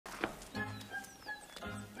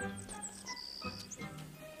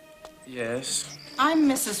Yes? I'm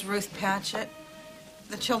Mrs. Ruth Patchett.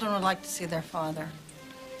 The children would like to see their father.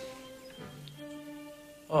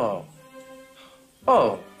 Oh.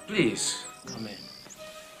 Oh, please, come in.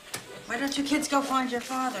 Why don't you kids go find your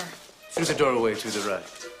father? Through the doorway to the right.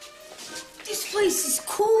 This place is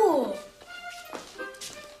cool.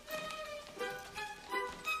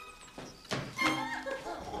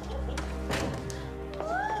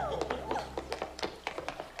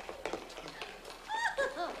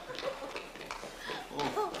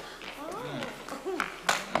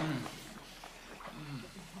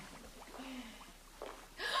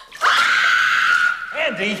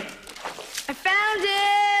 Andy! I found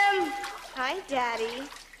him! Hi, Daddy.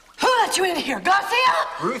 Who let you in here, Garcia?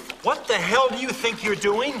 Ruth, what the hell do you think you're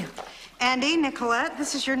doing? Andy, Nicolette,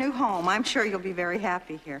 this is your new home. I'm sure you'll be very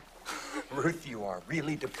happy here. Ruth, you are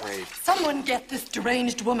really depraved. Someone get this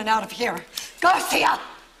deranged woman out of here. Garcia!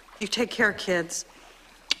 You take care, kids.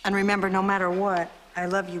 And remember, no matter what, I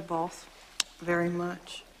love you both very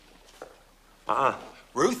much.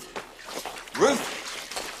 Ruth?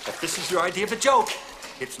 Ruth! If this is your idea of a joke,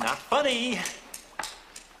 it's not funny.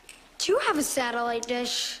 Do you have a satellite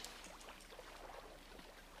dish?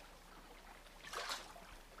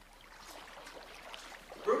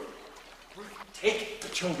 Ruth, take the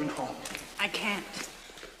children home. I can't.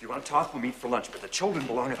 If you want to talk, we'll meet for lunch, but the children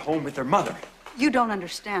belong at home with their mother. You don't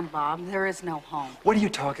understand, Bob. There is no home. What are you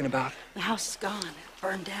talking about? The house is gone. It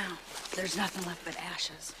burned down. There's nothing left but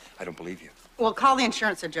ashes. I don't believe you. Well, call the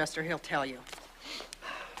insurance adjuster. He'll tell you.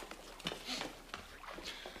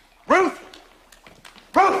 Ruth!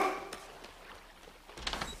 Ruth!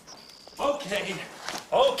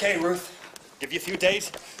 Okay, Ruth. Give you a few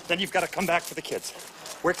days, then you've got to come back for the kids.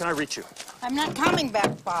 Where can I reach you? I'm not coming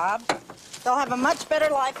back, Bob. They'll have a much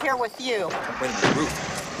better life here with you. Wait a minute,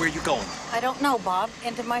 Ruth. Where are you going? I don't know, Bob.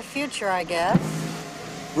 Into my future, I guess.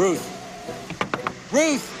 Ruth!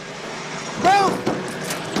 Ruth! Ruth!